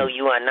 hell no,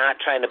 you are not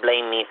trying to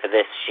blame me for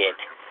this shit.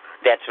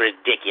 That's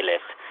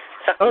ridiculous.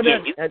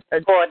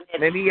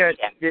 Maybe I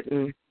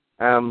didn't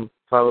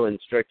follow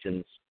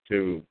instructions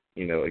to,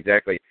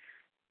 exactly.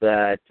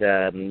 But,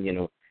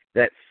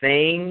 that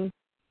thing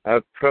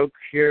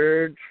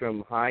procured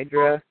from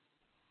Hydra,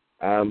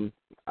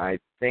 I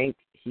think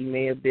he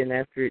may have been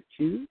after it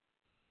too.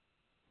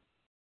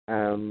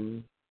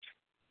 So...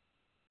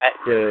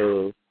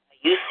 Are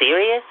you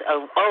serious?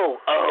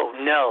 Oh,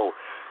 no.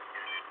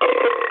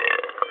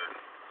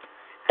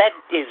 That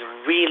is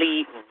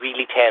really,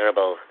 really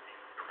terrible.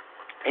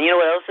 And you know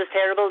what else is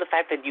terrible? The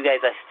fact that you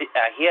guys are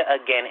here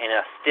again and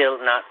are still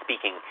not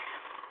speaking.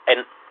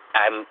 And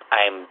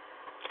I'm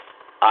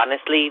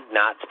honestly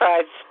not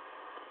surprised.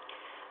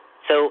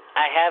 So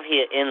I have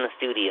here in the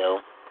studio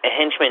a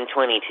Henchman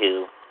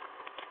 22.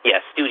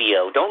 Yeah,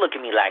 studio. Don't look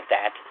at me like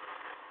that.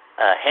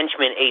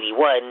 Henchman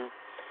 81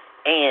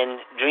 and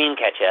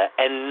Dreamcatcher,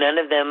 and none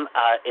of them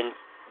are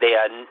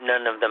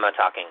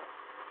talking.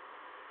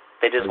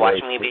 They're just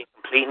watching me be a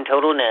complete and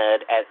total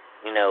nerd.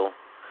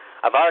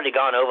 I've already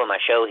gone over my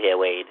show here,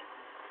 Wade,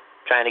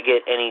 trying to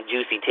get any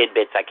juicy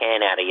tidbits I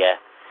can out of you,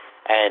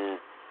 and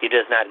you're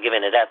just not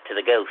giving it up to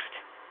the ghost.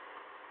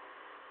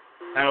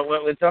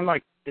 Well, it's on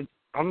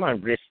my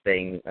wrist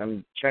thing.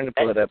 I'm trying to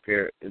pull it up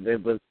here.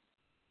 It was,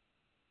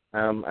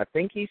 I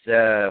think he's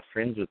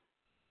friends with,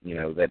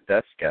 that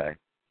Duck guy.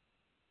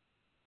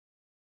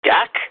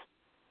 Duck?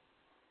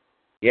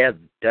 Yeah,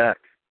 Duck.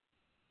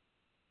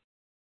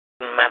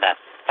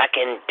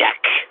 Motherfucking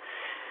Duck.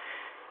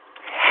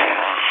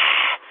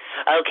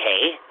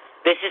 Okay,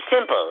 this is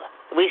simple.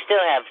 We still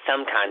have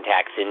some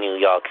contacts in New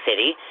York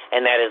City,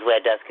 and that is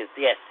where Dusk is.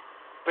 Yes,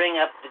 bring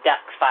up the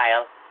Duck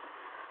file.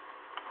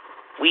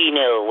 We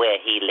know where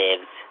he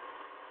lives.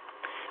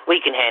 We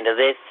can handle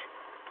this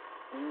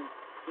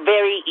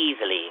very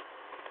easily.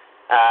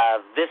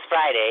 This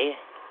Friday,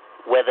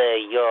 whether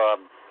you're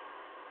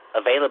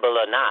available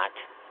or not,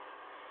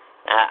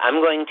 I'm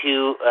going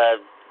to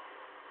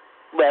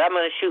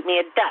shoot me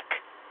a duck.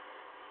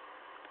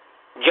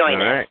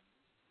 Join us.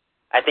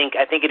 I think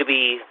it'll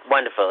be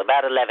wonderful,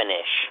 about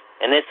 11-ish,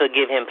 and this will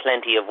give him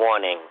plenty of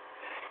warning.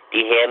 Do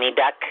you hear me,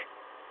 Duck?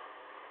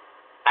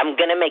 I'm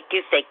gonna make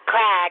you say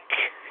crack.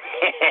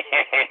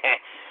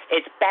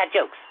 It's bad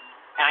jokes,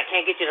 and I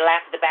can't get you to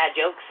laugh at the bad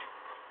jokes.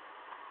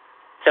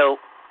 So,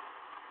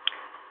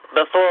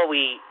 before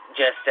we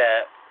just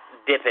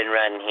dip and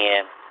run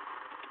here,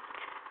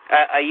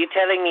 are you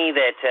telling me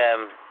that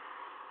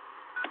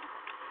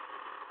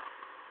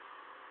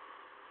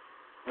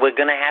we're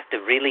going to have to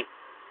really...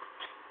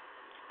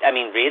 I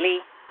mean, really?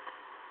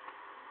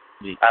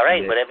 All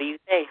right, whatever you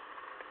say.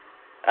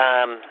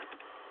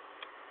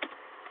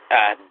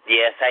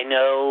 Yes, I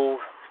know.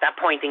 Stop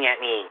pointing at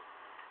me.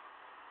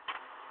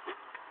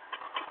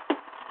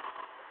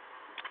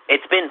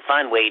 It's been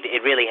fun, Wade.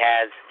 It really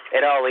has.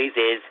 It always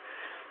is.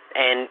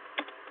 And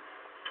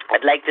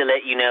I'd like to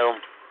let you know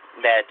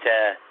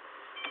that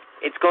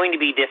it's going to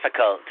be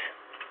difficult.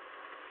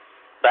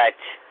 But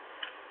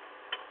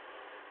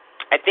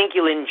I think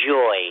you'll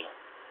enjoy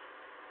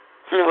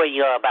what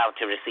you're about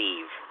to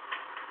receive.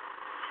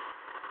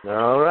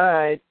 All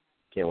right.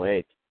 Can't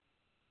wait.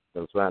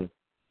 That was fun.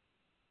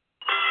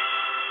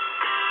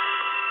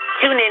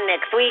 Tune in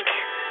next week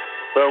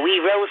where we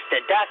roast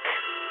a duck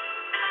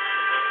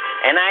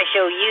and I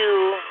show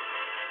you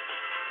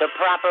the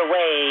proper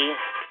way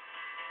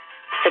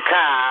to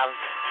carve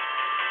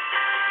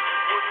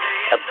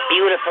a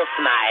beautiful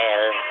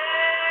smile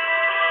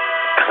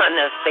on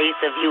the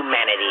face of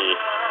humanity.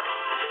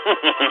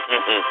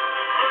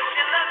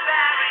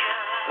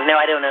 No,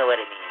 I don't know what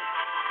it means.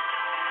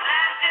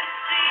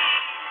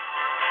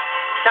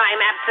 So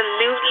I'm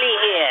absolutely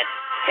here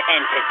to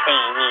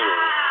entertain you.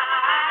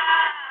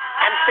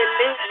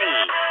 Absolutely.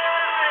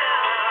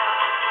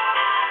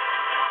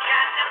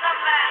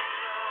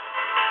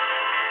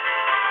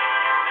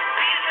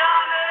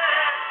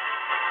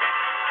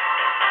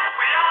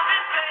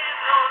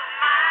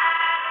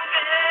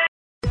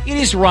 It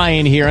is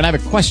Ryan here, and I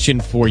have a question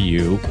for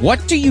you.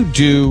 What do you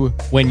do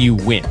when you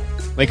win?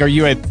 Like, are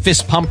you a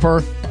fist pumper,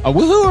 a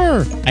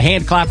woohooer, a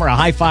hand clapper, a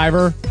high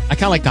fiver? I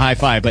kind of like the high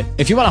five, but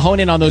if you want to hone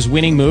in on those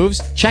winning moves,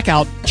 check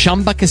out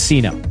Chumba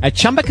Casino. At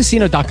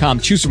ChumbaCasino.com,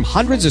 choose from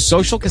hundreds of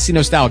social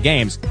casino-style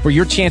games for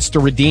your chance to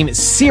redeem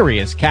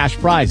serious cash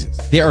prizes.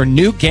 There are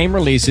new game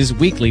releases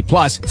weekly,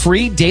 plus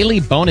free daily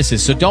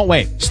bonuses. So don't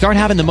wait. Start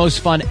having the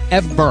most fun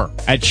ever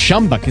at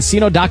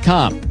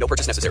ChumbaCasino.com. No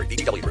purchase necessary.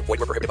 VGW Group. Void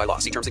where prohibited by law.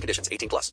 See terms and conditions. 18+.